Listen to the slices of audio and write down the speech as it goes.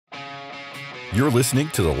You're listening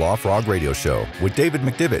to the Law Frog Radio Show with David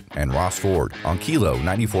McDivitt and Ross Ford on Kilo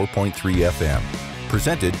 94.3 FM.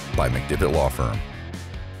 Presented by McDivitt Law Firm.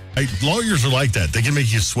 Hey, lawyers are like that. They can make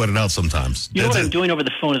you sweat it out sometimes. You know what I'm doing over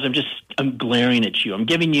the phone is I'm glaring at you. I'm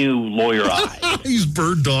giving you lawyer eye. He's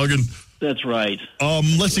bird dogging. That's right.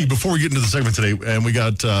 Let's see, before we get into the segment today, and we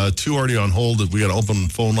got two already on hold. We got an open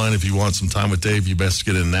phone line. If you want some time with Dave, you best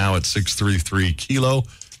get in now at 633-KILO.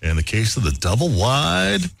 And the case of the double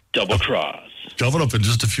wide. Double cross. Coming up in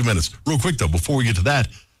just a few minutes. Real quick, though, before we get to that,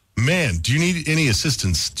 man, do you need any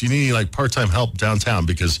assistance? Do you need any, part-time help downtown?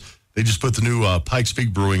 Because they just put the new Pikes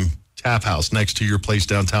Peak Brewing tap house next to your place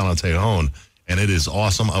downtown on Tejon, and it is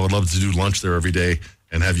awesome. I would love to do lunch there every day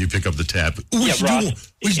and have you pick up the tab. We should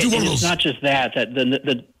do one of those. It's not just that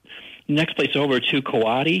the next place over to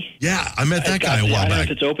Kawadi. Yeah, I met that guy a while back. I don't know if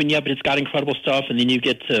it's open yet, but it's got incredible stuff. And then you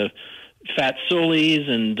get to Fat Sully's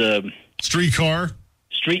and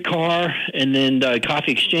Streetcar, and then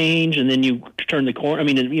Coffee Exchange, and then you turn the corner. I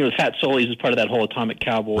mean, Fat Sully's is part of that whole Atomic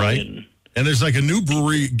Cowboy. Right. And there's like a new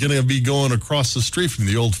brewery going to be going across the street from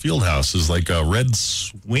the old field house. Is like a Red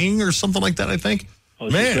Swing or something like that, I think.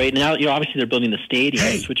 Oh, this is great. Now, obviously they're building the stadium,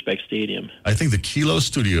 the Switchback Stadium. I think the Kilo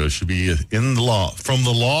Studio should be in the law. From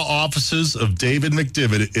the law offices of David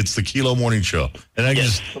McDivitt, it's the Kilo Morning Show. And I can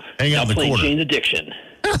just hang out in the corner. Jane Addiction.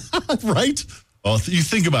 Right? Well, you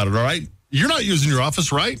think about it, all right? You're not using your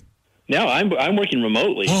office, right? No, I'm working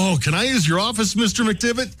remotely. Oh, can I use your office, Mr.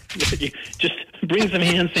 McDivitt? Just bring some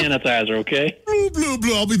hand sanitizer, okay?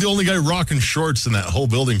 Blue. I'll be the only guy rocking shorts in that whole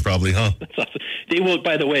building probably, huh? That's awesome. They will,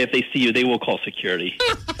 by the way, if they see you, they will call security.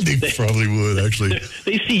 they probably would, actually.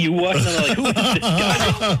 They see you walking, they're like, who is this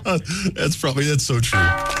guy? That's so true.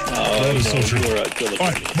 That is so true.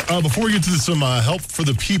 All right, before we get to some help for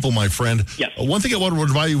the people, my friend, yes. One thing I wanted to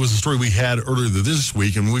provide you was a story we had earlier this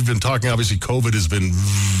week, and we've been talking, obviously, COVID has been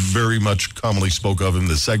very much commonly spoke of in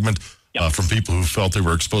this segment. Yep. From people who felt they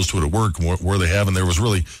were exposed to it at work, where they have, and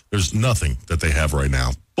there's nothing that they have right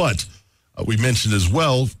now. But we mentioned as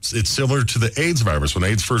well, it's similar to the AIDS virus. When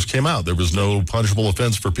AIDS first came out, there was no punishable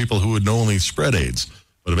offense for people who had knowingly spread AIDS.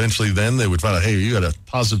 But eventually then they would find out, hey, you had a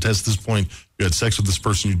positive test at this point, you had sex with this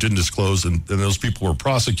person you didn't disclose, and those people were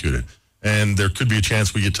prosecuted. And there could be a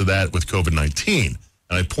chance we get to that with COVID-19. And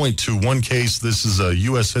I point to one case, this is a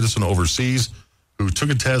U.S. citizen overseas who took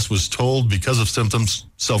a test, was told because of symptoms,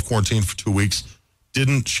 self-quarantined for 2 weeks,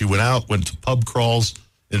 didn't. She went out, went to pub crawls,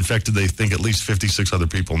 infected, they think, at least 56 other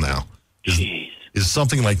people now. Is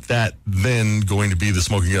something like that then going to be the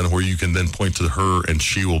smoking gun where you can then point to her and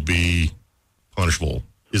she will be punishable?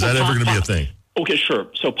 Is that ever going to be a thing? Okay,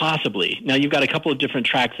 sure. So possibly. Now, you've got a couple of different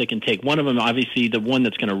tracks they can take. One of them, obviously, the one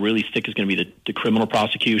that's going to really stick is going to be the criminal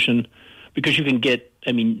prosecution, because you can get,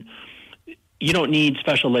 you don't need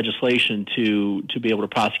special legislation to be able to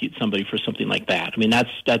prosecute somebody for something like that.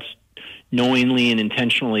 That's knowingly and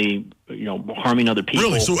intentionally, harming other people.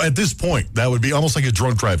 Really? So at this point, that would be almost like a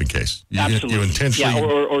drunk driving case. Absolutely. You intentionally... Yeah,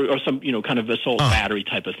 or some, kind of assault battery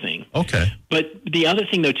type of thing. Okay. But the other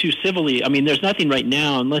thing, though, too, civilly, there's nothing right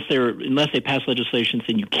now, unless they pass legislation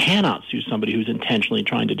saying you cannot sue somebody who's intentionally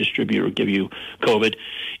trying to distribute or give you COVID.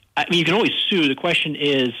 You can always sue. The question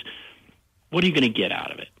is, what are you going to get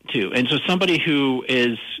out of it, too? And so somebody who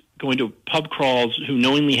is going to pub crawls who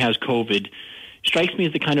knowingly has COVID strikes me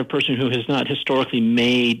as the kind of person who has not historically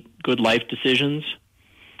made good life decisions,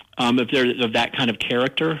 if they're of that kind of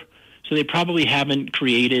character. So they probably haven't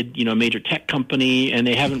created, a major tech company, and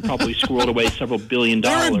they haven't probably squirreled away several $1 billion.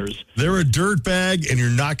 They're a dirt bag, and you're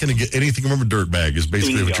not going to get anything from a dirt bag is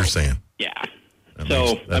basically what you're saying. Yeah.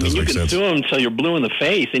 You can sue them until you're blue in the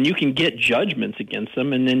face, and you can get judgments against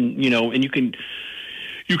them, and then, and you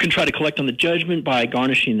can try to collect on the judgment by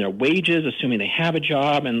garnishing their wages, assuming they have a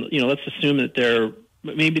job, and, let's assume that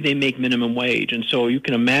maybe they make minimum wage. And so you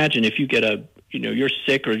can imagine if you get you're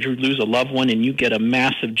sick or you lose a loved one and you get a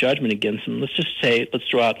massive judgment against them, let's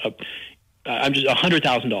throw out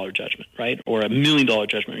 $100,000 judgment, right? Or $1 million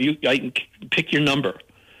judgment. I can pick your number.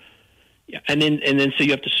 Yeah. And then so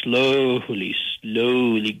you have to slowly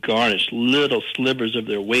garnish little slivers of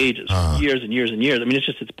their wages for years and years and years.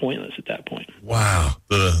 It's pointless at that point. Wow.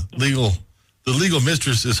 The legal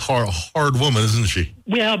mistress is a hard woman, isn't she?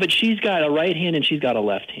 Well, but she's got a right hand and she's got a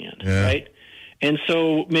left hand, right? And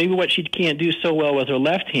so maybe what she can't do so well with her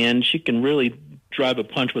left hand, she can really drive a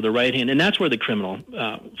punch with her right hand. And that's where the criminal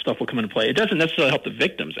stuff will come into play. It doesn't necessarily help the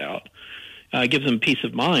victims out. It gives them peace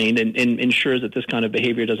of mind and ensures that this kind of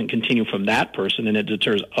behavior doesn't continue from that person, and it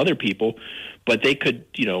deters other people. But they could,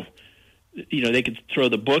 they could throw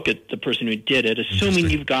the book at the person who did it, assuming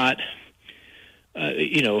you've got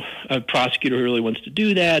a prosecutor who really wants to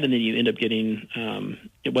do that, and then you end up getting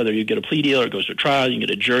whether you get a plea deal or it goes to a trial, you can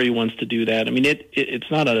get a jury who wants to do that. I mean,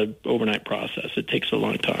 it's not an overnight process. It takes a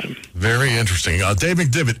long time. Very interesting. Dave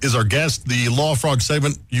McDivitt is our guest. The Law Frog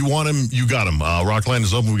segment, you want him, you got him. Rockline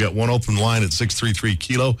is open. We got one open line at 633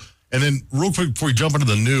 Kilo. And then real quick before we jump into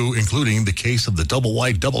the new, including the case of the double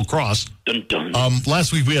white, double cross. Dun, dun.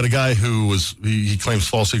 Last week we had a guy who he claims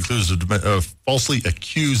falsely accused of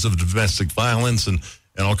domestic violence and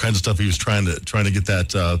all kinds of stuff. He was trying to get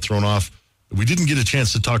that thrown off. We didn't get a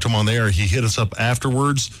chance to talk to him on the air. He hit us up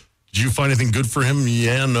afterwards. Did you find anything good for him?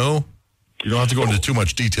 Yeah, no? You don't have to go into too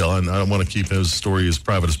much detail, and I don't want to keep his story as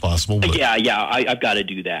private as possible. But. Yeah, I've got to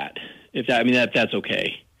do that. If that's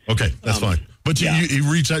okay. Okay, that's fine. But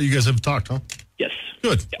you reached out. You guys have talked, huh? Yes.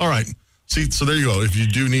 Good. Yeah. All right. See, so there you go. If you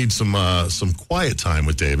do need some quiet time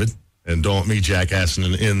with David and don't want me jackassing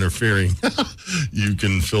and interfering, you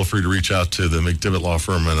can feel free to reach out to the McDivitt Law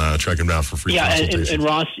Firm and track him down for free consultation. And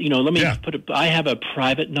Ross, let me I have a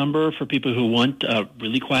private number for people who want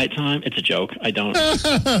really quiet time. It's a joke. I don't.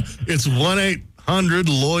 It's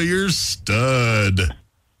 1-800-LAWYERS-STUD.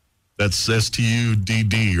 That's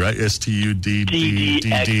STUDD, right?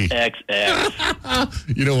 STUDDDD.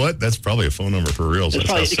 XXX. You know what? That's probably a phone number for real. That's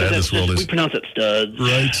how sad this world is. We pronounce it studs.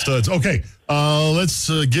 Right, studs. Okay, let's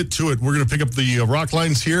get to it. We're going to pick up the rock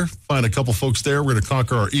lines here, find a couple folks there. We're going to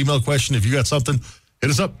conquer our email question. If you got something, hit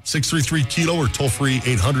us up, 633-KILO or toll-free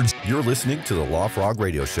 800. You're listening to the Law Frog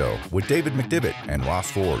Radio Show with David McDivitt and Ross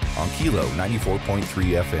Ford on Kilo 94.3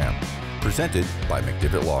 FM. Presented by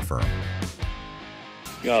McDivitt Law Firm.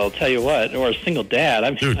 I'll tell you what, or a single dad.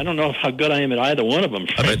 I don't know how good I am at either one of them.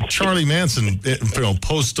 I bet Charlie Manson,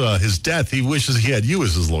 post his death, he wishes he had you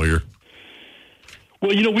as his lawyer.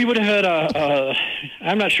 Well, we would have had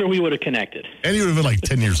I'm not sure we would have connected. And he would have been like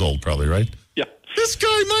 10 years old, probably, right? Yeah. This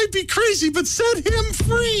guy might be crazy, but set him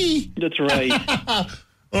free. That's right.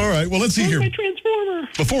 All right, well, let's see here. My transformer.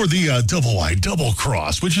 Before the double wide, double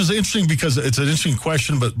cross, which is interesting because it's an interesting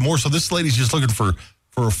question, but more so this lady's just looking for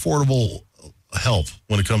affordable help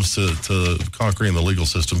when it comes to conquering the legal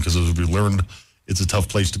system, because as we learned, it's a tough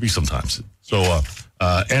place to be sometimes. So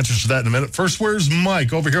answers to that in a minute. First, where's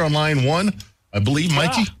Mike? Over here on line one, I believe.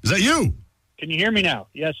 Mikey, is that you? Can you hear me now?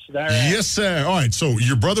 Yes, yes, sir. All right, so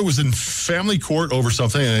your brother was in family court over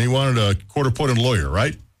something, and he wanted a court-appointed lawyer,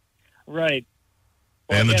 right? Right.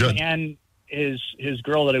 Well, and the judge and his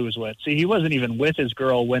girl that he was with. See, he wasn't even with his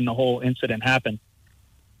girl when the whole incident happened,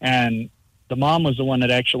 and the mom was the one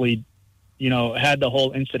that actually had the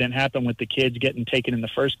whole incident happen with the kids getting taken in the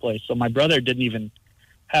first place. So my brother didn't even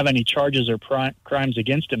have any charges or crimes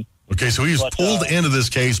against him. Okay, so he was pulled into this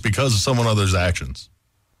case because of someone other's actions.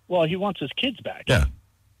 Well, he wants his kids back. Yeah.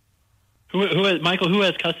 Michael, who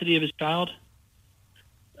has custody of his child?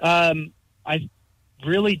 I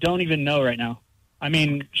really don't even know right now. I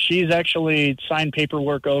mean, she's actually signed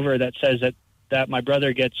paperwork over that says that my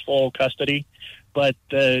brother gets full custody, but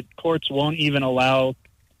the courts won't even allow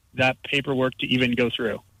that paperwork to even go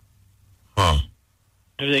through. Huh.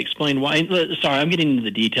 Have they explained why? Sorry, I'm getting into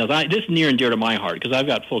the details. This is near and dear to my heart because I've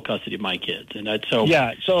got full custody of my kids, and so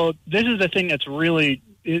yeah. So this is the thing that's really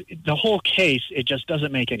the whole case. It just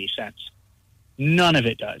doesn't make any sense. None of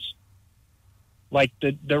it does. Like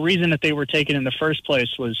the reason that they were taken in the first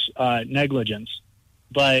place was negligence,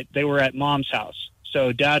 but they were at mom's house.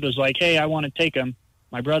 So dad was like, "Hey, I want to take them."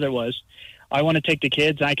 My brother was. I want to take the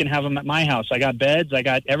kids. I can have them at my house. I got beds. I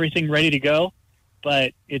got everything ready to go.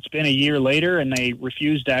 But it's been a year later, and they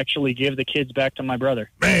refused to actually give the kids back to my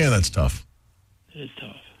brother. Man, that's tough. It is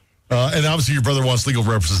tough. And obviously your brother wants legal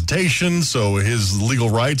representation, so his legal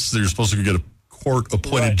rights, they're supposed to get a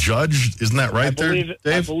court-appointed judge. Isn't that right, Dave?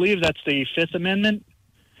 I believe that's the Fifth Amendment.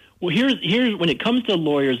 Well, here's when it comes to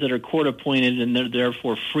lawyers that are court-appointed and they're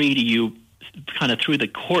therefore free to you kind of through the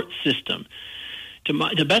court system, to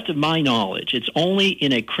the best of my knowledge, it's only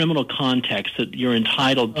in a criminal context that you're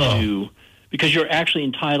entitled to, because you're actually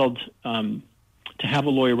entitled to have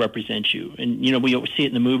a lawyer represent you. And, we see it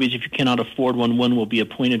in the movies. If you cannot afford one will be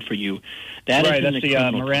appointed for you. That's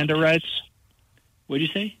the Miranda rights. What did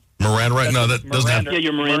you say? Miranda rights? No, that doesn't have... Yeah,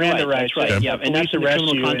 your Miranda rights. That's right. Okay. Yeah, and that's in the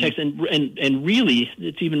criminal context. And really,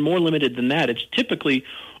 it's even more limited than that. It's typically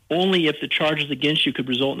only if the charges against you could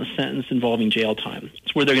result in a sentence involving jail time.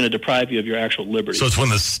 It's where they're going to deprive you of your actual liberty. So it's when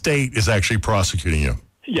the state is actually prosecuting you.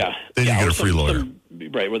 Yeah. Then you get a free lawyer.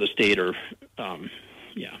 Right, where the state or, the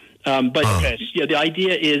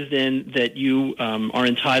idea is then that you are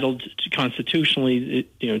entitled to constitutionally,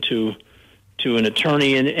 to an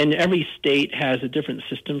attorney, and every state has a different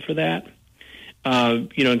system for that.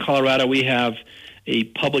 In Colorado we have a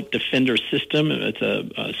public defender system. It's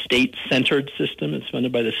a state-centered system. It's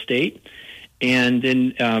funded by the state. And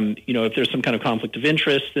then, if there's some kind of conflict of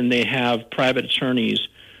interest, then they have private attorneys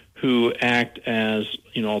who act as,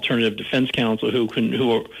 alternative defense counsel who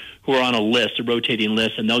are on a list, a rotating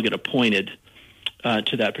list, and they'll get appointed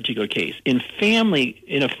to that particular case. In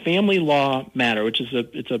a family law matter, which is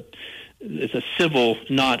it's a civil,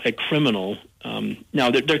 not a criminal.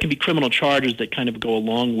 Now, there can be criminal charges that kind of go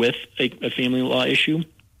along with a family law issue.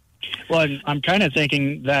 Well, I'm kind of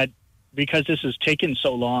thinking that because this has taken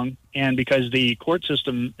so long and because the court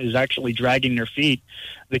system is actually dragging their feet,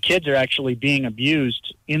 the kids are actually being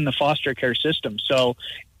abused in the foster care system. So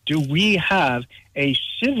do we have a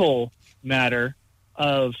civil matter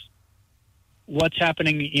of what's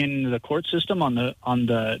happening in the court system on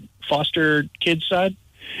the foster kids side?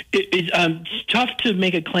 It's tough to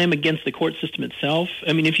make a claim against the court system itself.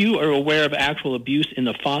 I mean, if you are aware of actual abuse in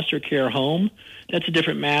the foster care home, that's a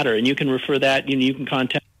different matter, and you can refer that. You can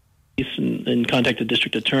contact and contact the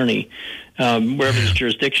district attorney wherever his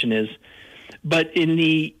jurisdiction is. But in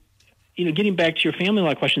the getting back to your family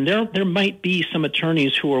law question, there might be some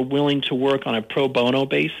attorneys who are willing to work on a pro bono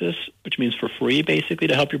basis, which means for free, basically,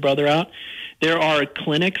 to help your brother out. There are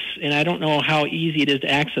clinics, and I don't know how easy it is to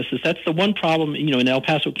access this. That's the one problem. In El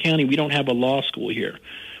Paso County, we don't have a law school here.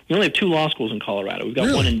 We only have 2 law schools in Colorado. We've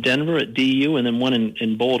got one in Denver at DU and then one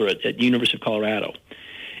in Boulder at University of Colorado.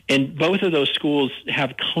 And both of those schools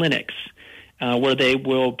have clinics where they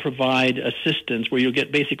will provide assistance, where you'll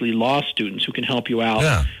get basically law students who can help you out.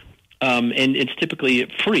 Yeah. And it's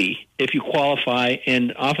typically free if you qualify,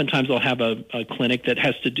 and oftentimes they'll have a clinic that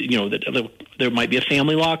has to do, there might be a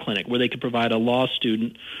family law clinic where they could provide a law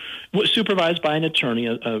student supervised by an attorney,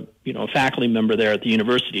 a faculty member there at the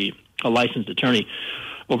university, a licensed attorney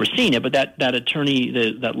overseeing it, but that attorney,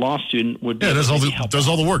 that law student would does all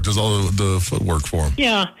the work, does all the footwork for him.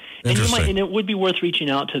 Yeah, and it would be worth reaching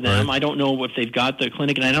out to them. Right. I don't know if they've got the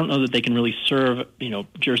clinic, and I don't know that they can really serve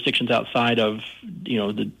jurisdictions outside of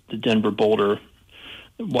the Denver, Boulder,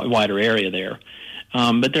 wider area there.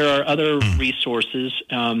 But there are other resources.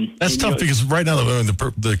 That's tough because right now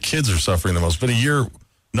the kids are suffering the most. But a year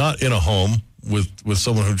not in a home with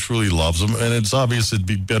someone who truly loves them, and it's obvious it'd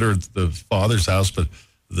be better at the father's house, but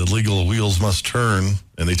the legal wheels must turn,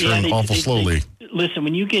 and they turn awful slowly. Listen,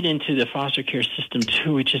 when you get into the foster care system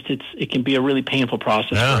too, it can be a really painful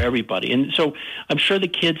process for everybody. And so I'm sure the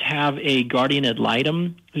kids have a guardian ad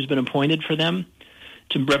litem who's been appointed for them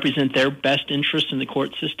to represent their best interest in the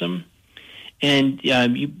court system. And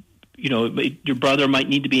your brother might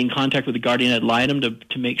need to be in contact with the guardian ad litem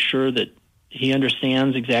to make sure that he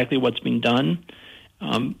understands exactly what's being done.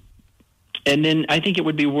 And then I think it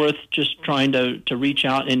would be worth just trying to reach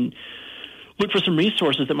out and look for some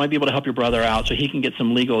resources that might be able to help your brother out so he can get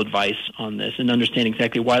some legal advice on this and understand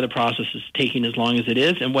exactly why the process is taking as long as it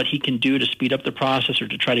is and what he can do to speed up the process or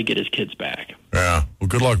to try to get his kids back. Yeah. Well,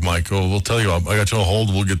 good luck, Michael. We'll tell you. I got you on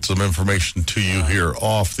hold. We'll get some information to you here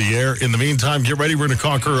off the air. In the meantime, get ready. We're going to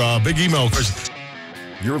conquer big email.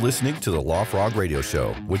 You're listening to the Law Frog Radio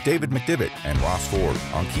Show with David McDivitt and Ross Ford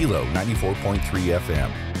on Kilo 94.3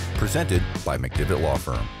 FM. Presented by McDivitt Law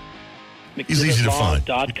Firm. He's easy to find.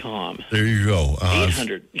 .com. There you go.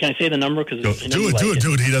 800. Can I say the number? Do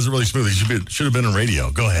it. He does it really smoothly. He should have been on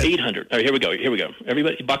radio. Go ahead. 800. All right, here we go.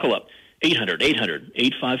 Everybody, buckle up.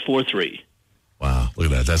 800-8543. Wow, look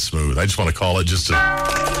at that. That's smooth. I just want to call it just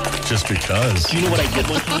because. Do you know what I did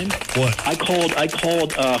one time? What? I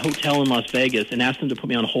called a hotel in Las Vegas and asked them to put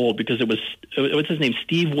me on hold because it was, what's his name,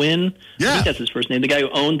 Steve Wynn? Yeah. I think that's his first name, the guy who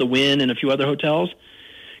owned the Wynn and a few other hotels.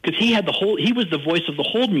 Because he was the voice of the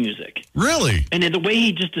hold music. Really? And the way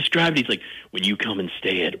he just described it, he's like, when you come and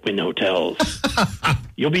stay at Wynn Hotels,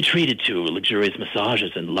 you'll be treated to luxurious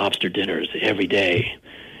massages and lobster dinners every day.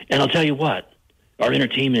 And I'll tell you what, our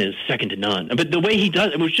entertainment is second to none. But the way he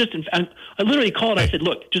does it was just, I literally called, I said,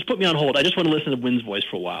 look, just put me on hold. I just want to listen to Wynn's voice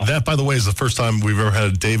for a while. That, by the way, is the first time we've ever had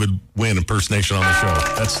a David Wynn impersonation on the show.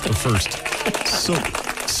 That's the first.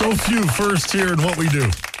 So few first here in what we do.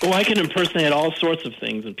 Oh, I can impersonate all sorts of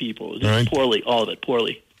things and people. Just poorly, all of it,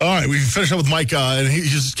 poorly. All right, we finished up with Mike, and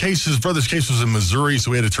his brother's case was in Missouri, so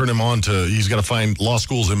we had to turn him on he's got to find law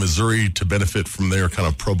schools in Missouri to benefit from their kind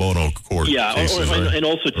of pro bono court cases. And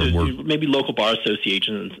also to maybe local bar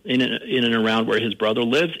associations in and around where his brother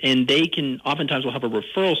lives, and they can oftentimes will have a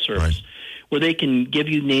referral service where they can give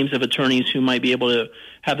you names of attorneys who might be able to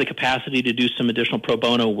have the capacity to do some additional pro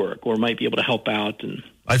bono work or might be able to help out. And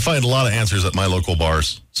I find a lot of answers at my local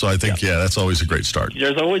bars. So I think, that's always a great start.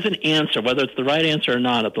 There's always an answer, whether it's the right answer or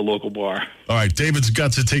not, at the local bar. All right, David's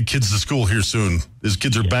got to take kids to school here soon. His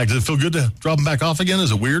kids are back. Does it feel good to drop them back off again?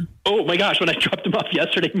 Is it weird? Oh, my gosh. When I dropped them off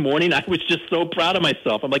yesterday morning, I was just so proud of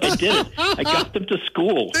myself. I'm like, I did it. I got them to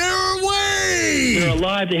school. They're away! They're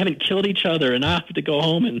alive. They haven't killed each other, and I have to go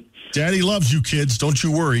home and... Daddy loves you, kids. Don't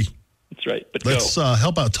you worry. That's right. But let's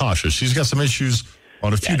help out Tasha. She's got some issues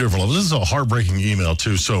on a few different levels. This is a heartbreaking email,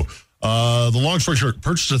 too. So the long story short,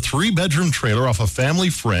 purchased a 3-bedroom trailer off a family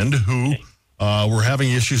friend who were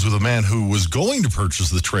having issues with a man who was going to purchase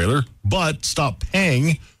the trailer, but stopped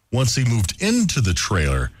paying once he moved into the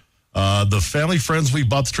trailer. The family friends we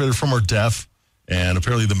bought the trailer from are deaf, and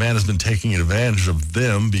apparently the man has been taking advantage of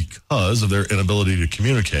them because of their inability to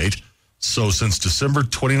communicate. So since December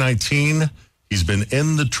 2019, he's been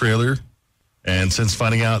in the trailer. And since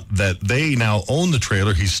finding out that they now own the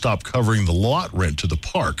trailer, he stopped covering the lot rent to the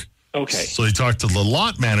park. Okay. So he talked to the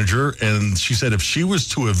lot manager, and she said if she was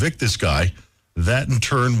to evict this guy, that in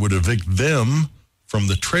turn would evict them from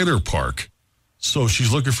the trailer park. So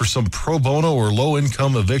she's looking for some pro bono or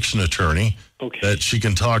low-income eviction attorney that she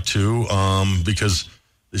can talk to because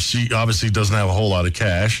she obviously doesn't have a whole lot of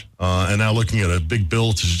cash and now looking at a big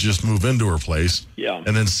bill to just move into her place. Yeah.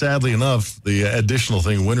 And then sadly enough, the additional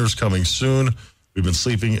thing, winter's coming soon. We've been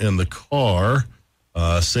sleeping in the car,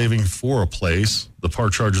 saving for a place. The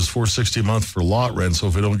park charges $460 a month for lot rent. So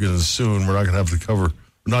if we don't get it soon, we're not going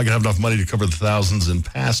to have enough money to cover the thousands in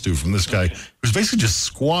past due from this guy who's basically just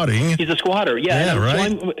squatting. He's a squatter. Yeah.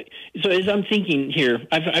 Right. So as I'm thinking here,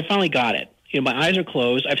 I finally got it. My eyes are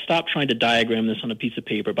closed. I've stopped trying to diagram this on a piece of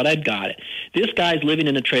paper, but I've got it. This guy's living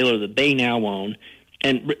in a trailer that they now own,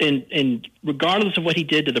 and regardless of what he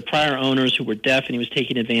did to the prior owners who were deaf and he was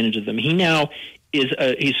taking advantage of them, he now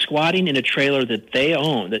he's squatting in a trailer that they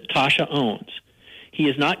own, that Tasha owns. He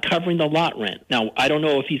is not covering the lot rent. Now, I don't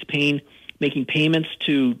know if he's making payments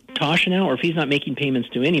to Tasha now, or if he's not making payments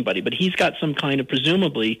to anybody, but he's got some kind of,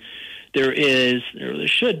 presumably, there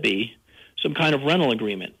should be some kind of rental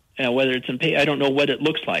agreement. Whether it's in pay, I don't know what it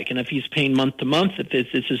looks like. And if he's paying month to month, if this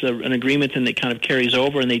is an agreement and it kind of carries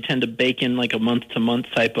over, and they tend to bake in like a month to month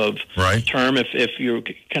type of term if you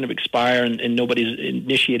kind of expire and nobody's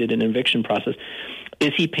initiated an eviction process.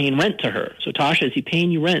 Is he paying rent to her? So Tasha, is he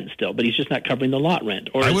paying you rent still, but he's just not covering the lot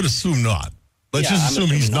rent? Or I would assume not. Let's just assume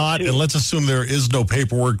he's not, and let's assume there is no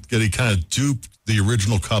paperwork that he kind of duped the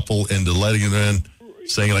original couple into letting him in,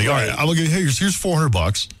 saying like, all right, I'm gonna give you here's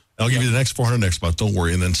 $400. I'll give you the next $400 next month. Don't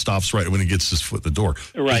worry, and then stops right when he gets his foot in the door.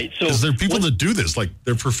 Right. So because there are people that do this, like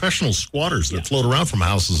they're professional squatters that float around from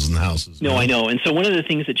houses and houses. No, I know. And so one of the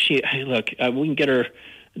things that we can get her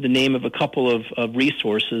the name of a couple of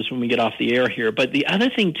resources when we get off the air here. But the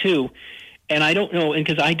other thing too, and I don't know, and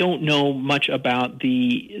because I don't know much about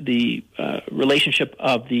the relationship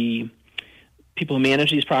of the people who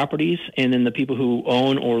manage these properties and then the people who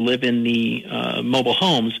own or live in the mobile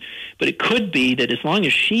homes, but it could be that as long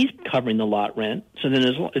as she's covering the lot rent, so then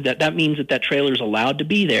that means that trailer is allowed to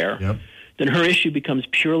be there, then her issue becomes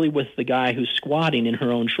purely with the guy who's squatting in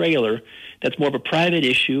her own trailer. That's more of a private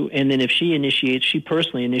issue, and then if she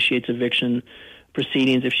personally initiates eviction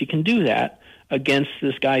proceedings, if she can do that against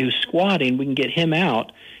this guy who's squatting, we can get him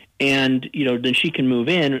out. And, then she can move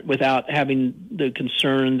in without having the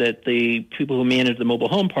concern that the people who manage the mobile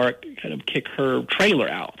home park kind of kick her trailer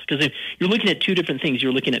out. Because you're looking at two different things.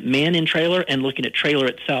 You're looking at man in trailer and looking at trailer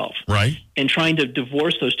itself. Right. And trying to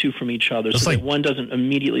divorce those two from each other that one doesn't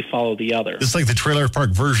immediately follow the other. It's like the trailer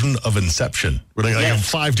park version of Inception, where they have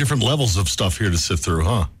 5 different levels of stuff here to sift through,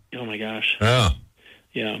 huh? Oh, my gosh. Yeah.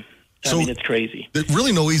 Yeah. I mean, it's crazy. There's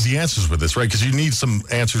really no easy answers with this, right? Because you need some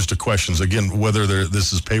answers to questions. Again, whether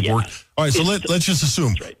this is paperwork. Yeah. All right, so let's just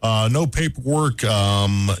assume no paperwork.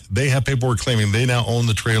 They have paperwork claiming they now own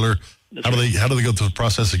the trailer. How do they go through the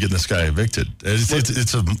process of getting this guy evicted?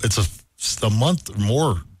 It's a month or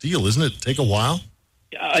more deal, isn't it? Take a while.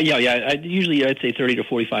 Yeah. Usually, I'd say 30 to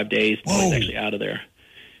 45 days before it's actually out of there.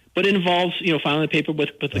 But it involves filing the paper with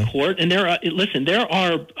the court. And there are.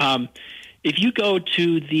 If you go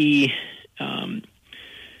to the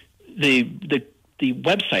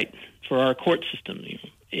website for our court system,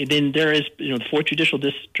 then there is the 4th Judicial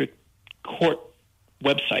District Court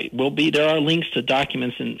website. There are links to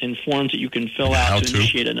documents and forms that you can fill out to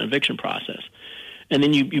initiate an eviction process, and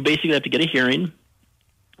then you basically have to get a hearing,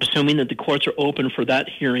 assuming that the courts are open for that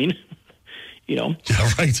hearing. Yeah,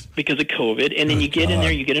 right. Because of COVID, and then you get in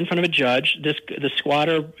there, you get in front of a judge. The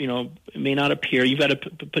squatter, may not appear. You've got to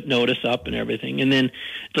put notice up and everything. And then,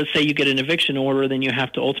 let's say you get an eviction order, then you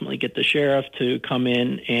have to ultimately get the sheriff to come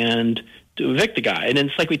in and to evict the guy. And then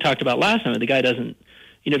it's like we talked about last time. The guy doesn't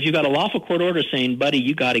if you've got a lawful court order saying, buddy,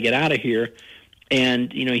 you got to get out of here,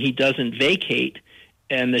 and, he doesn't vacate,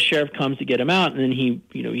 and the sheriff comes to get him out, and then he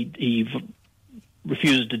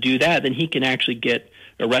refuses to do that, then he can actually get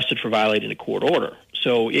arrested for violating a court order.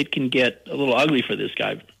 So it can get a little ugly for this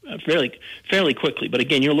guy fairly quickly. But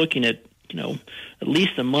again, you're looking at, at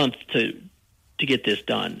least a month to get this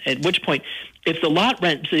done. At which point, if the lot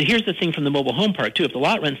rent, so here's the thing from the mobile home park too, if the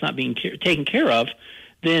lot rent's not being taken care of,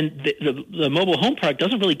 then the mobile home park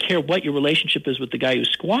doesn't really care what your relationship is with the guy who's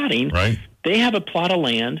squatting. Right. They have a plot of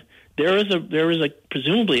land. There is a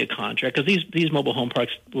presumably a contract, because these mobile home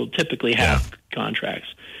parks will typically have contracts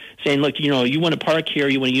saying, look, you want to park here,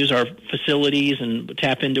 you want to use our facilities and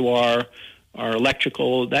tap into our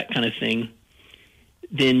electrical, that kind of thing,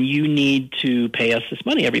 then you need to pay us this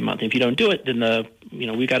money every month. If you don't do it, then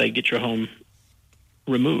we got to get your home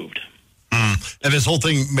removed. And this whole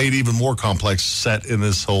thing made even more complex set in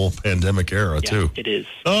this whole pandemic era, too. It is.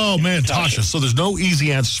 Oh, man, Tasha. So there's no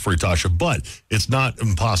easy answers for you, Tasha, but it's not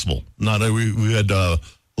impossible. We had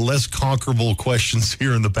less conquerable questions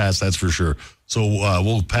here in the past, that's for sure. So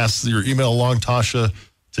we'll pass your email along, Tasha,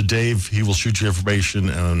 to Dave. He will shoot you information,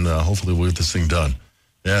 and hopefully we'll get this thing done.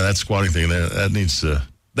 Yeah, that squatting thing, that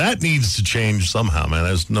needs to change somehow, man.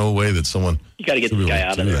 There's no way that someone... You got to get this guy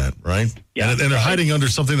out of there. That, right? Yeah. And they're hiding under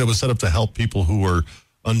something that was set up to help people who were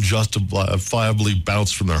unjustifiably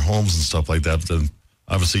bounced from their homes and stuff like that. But then,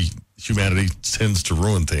 obviously, humanity tends to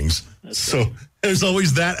ruin things. So there's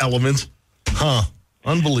always that element.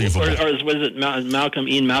 Unbelievable. Or was it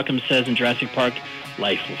Ian Malcolm says in Jurassic Park,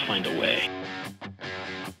 life will find a way.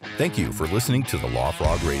 Thank you for listening to the Law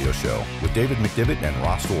Frog Radio Show with David McDivitt and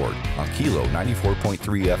Ross Ford on Kilo 94.3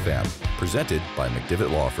 FM, presented by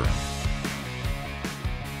McDivitt Law Firm.